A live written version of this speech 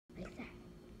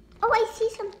I see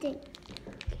something.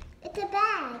 It's a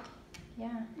bag. Yeah.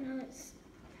 No, it's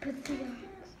put the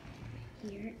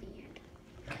here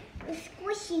and a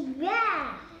squishy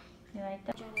bag. You like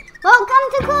that? Welcome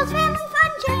to Cool's Family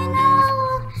Fun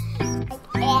Channel.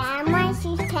 And my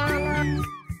sister's channel.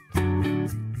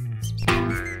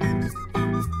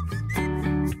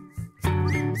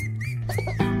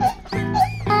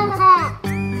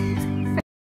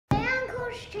 And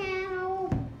Cool's channel,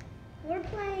 we're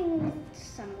playing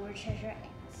some more treasure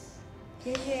X.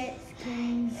 Treasure X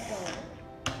King's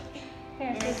Gold.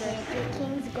 Here,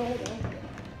 King's Gold.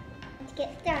 Let's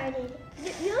get started.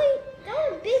 Really? That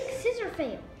was a big scissor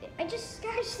fail. I just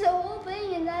scratched the whole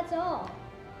thing and that's all.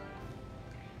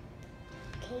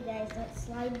 Okay guys, let's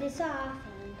slide this off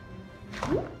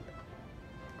and whoop.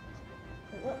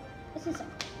 Wait, what's this?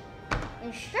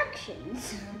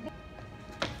 Instructions.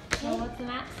 Well, what's the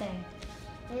map say?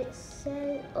 It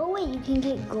says, oh wait, you can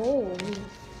get gold.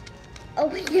 Oh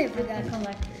wait, I The forgot.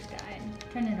 collector's guide.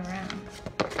 Turn it around.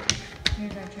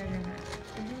 Here's our treasure map.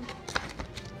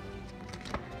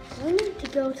 We need to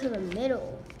go to the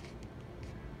middle.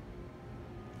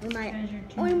 We might, Treasure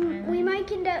we Island.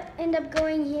 might end up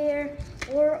going here,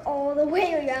 or all the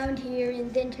way around here,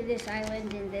 and then to this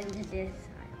island, and then to this island.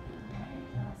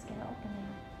 Alright, now let's get it opening.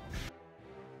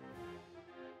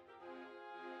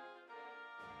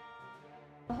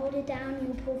 Hold it down, and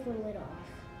you pull the lid off.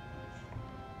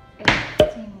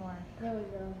 Teamwork. There we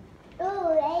go.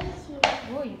 Oh, thank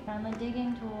you. Oh, you found the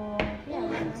digging tool. Yeah,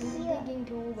 we found the digging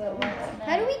tool, So but what's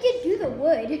how do we next? get through the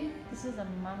wood? This is a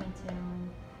mummy tomb.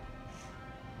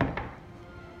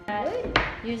 Wood?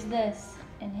 Use this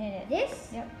and hit it. This?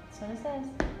 Yep, that's what it says.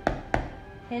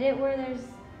 Hit it where there's...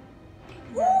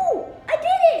 Ooh! I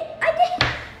did it! I did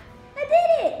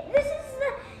it!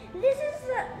 This is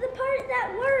the part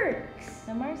that works.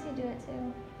 So Marcy do it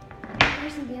too.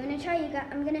 Marcy, do you wanna try?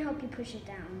 I'm gonna help you push it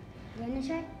down. You wanna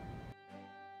try?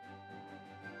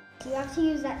 So you have to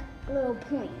use that little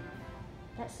point.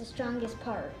 That's the strongest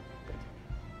part.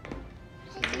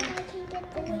 I think I can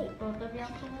get the weight. Both of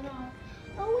y'all pull it off.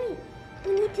 Oh wait,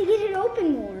 we need to get it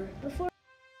open more before.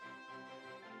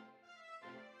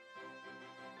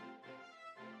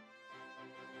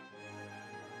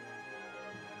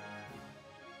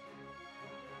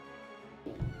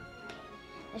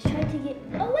 Let's try to get.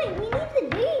 Oh wait, we need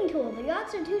the digging tool. The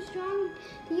yachts are too strong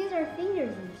to use our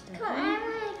fingers and stuff. Cool, I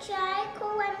want to try.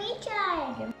 Cool, let me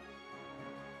try.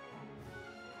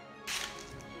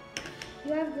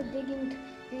 You have the digging.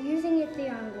 You're using it the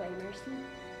wrong way, Mercy.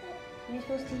 You're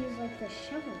supposed to use like the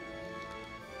shovel.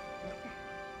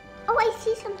 Oh, I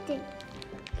see something.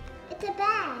 It's a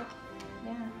bag.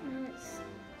 Yeah. Now let's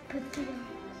put the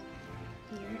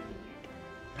here.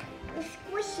 A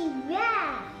squishy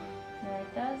bag. You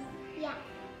like those? Yeah,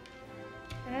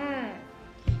 Ah.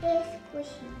 it's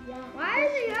squishy bag. Why are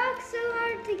the rocks so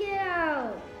hard to get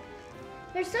out?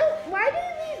 They're so. Why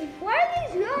are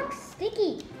these rocks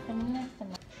sticky? Put them next to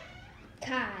me.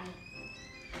 Kai.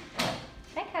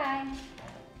 Hi, Kai.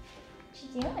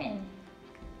 What you doing?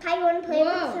 Kai, you want to play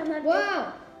with some of this?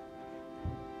 Whoa!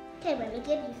 Okay, let me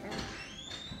give you some.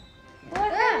 Well,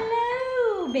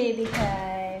 hello, baby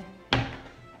Kai.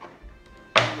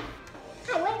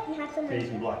 Kai, wait, you have some. Okay, you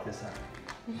can block this out.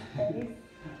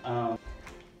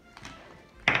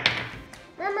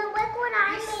 Mama, look what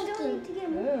I'm Still making. need to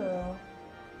get more. Ooh.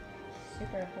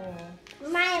 Super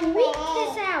cool. My Sweep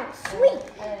this out. Sweep.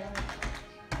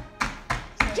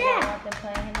 So Jack. you want them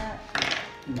playing in that?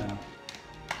 No.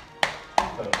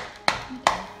 So,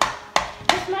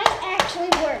 This might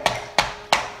actually work.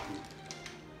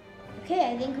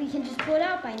 Okay, I think we can just pull it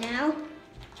out by now.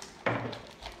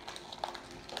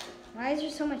 Why is there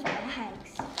so much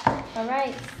bags? All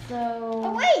right, so...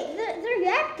 Oh wait, they're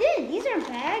yacked in. These aren't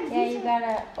bags. Yeah, These you are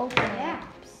gotta open it.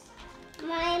 yaps.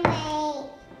 My mate.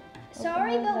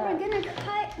 Sorry, those but up. we're gonna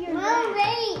cut your My back.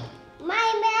 mate. My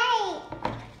mate.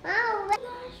 Oh my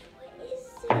gosh, what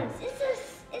is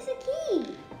this? It's a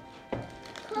key.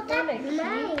 Cool, Is that a that's key?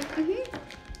 mine. Mhm.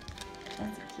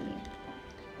 That's a key.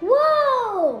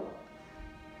 Whoa!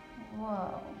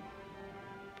 Whoa.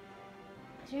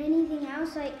 Is there anything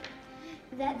else like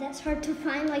that's hard to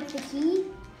find, like the key?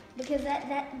 Because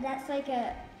that's like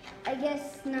a, I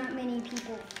guess not many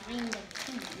people find a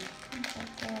key. Looks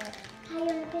like that. Kai, you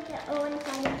want to put the O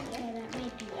inside of here? Okay, that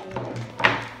might be it.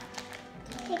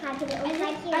 Okay, Kai, put the O I'm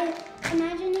inside here.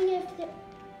 imagining if the,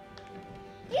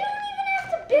 you don't even have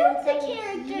to build the Inside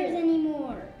characters here.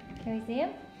 anymore. Can we see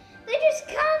him? They just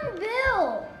come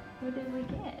build. What did we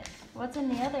get? What's in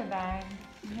the other bag?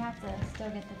 You have to still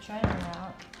get the treasure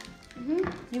out.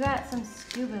 Mhm. You got some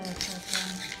scuba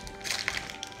equipment.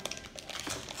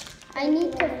 I I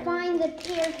need to find the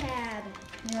tear tab.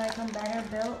 You like them better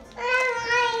built?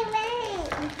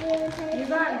 You You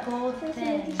got gold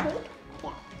fin.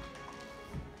 Yeah.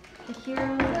 The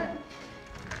hero.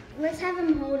 Let's have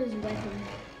him hold his weapon.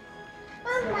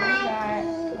 So we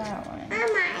got that one.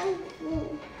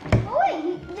 Oh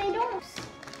wait, they don't.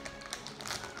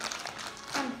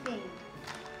 Something.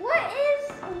 What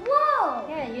is? Whoa!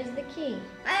 Yeah, use the key.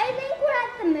 I think we're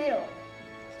at the middle.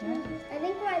 Yeah. I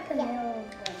think we're at the middle of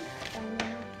the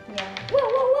map. Yeah. Whoa,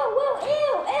 whoa, whoa, whoa!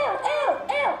 Ew, ew, ew,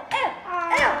 ew,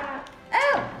 ew,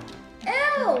 ew,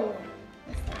 ew!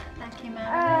 What's that? That came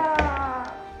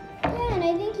out Yeah, and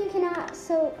I think you cannot just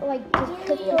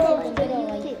put this in the middle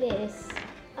like this.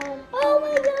 Oh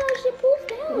my gosh, it pulls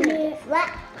down. What?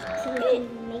 So we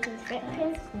can make his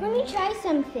footprints. Let me try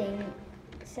something.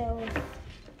 So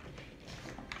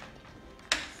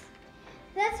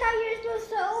that's how you're supposed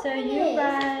to open So you it.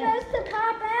 got It's supposed to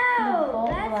pop out. bolt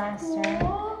That's blaster.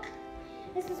 cool.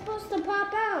 This is supposed to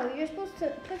pop out. You're supposed to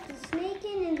put the snake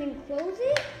in and then close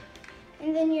it.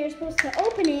 And then you're supposed to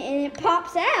open it and it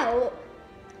pops out.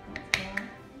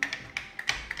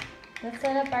 Let's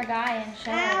set up our guy and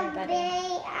show everybody.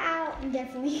 Out. I'm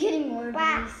definitely getting more of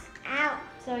these. Out.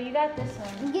 So you got this one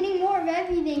I'm getting more of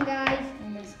everything, guys.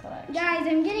 in this collection. Guys,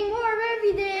 I'm getting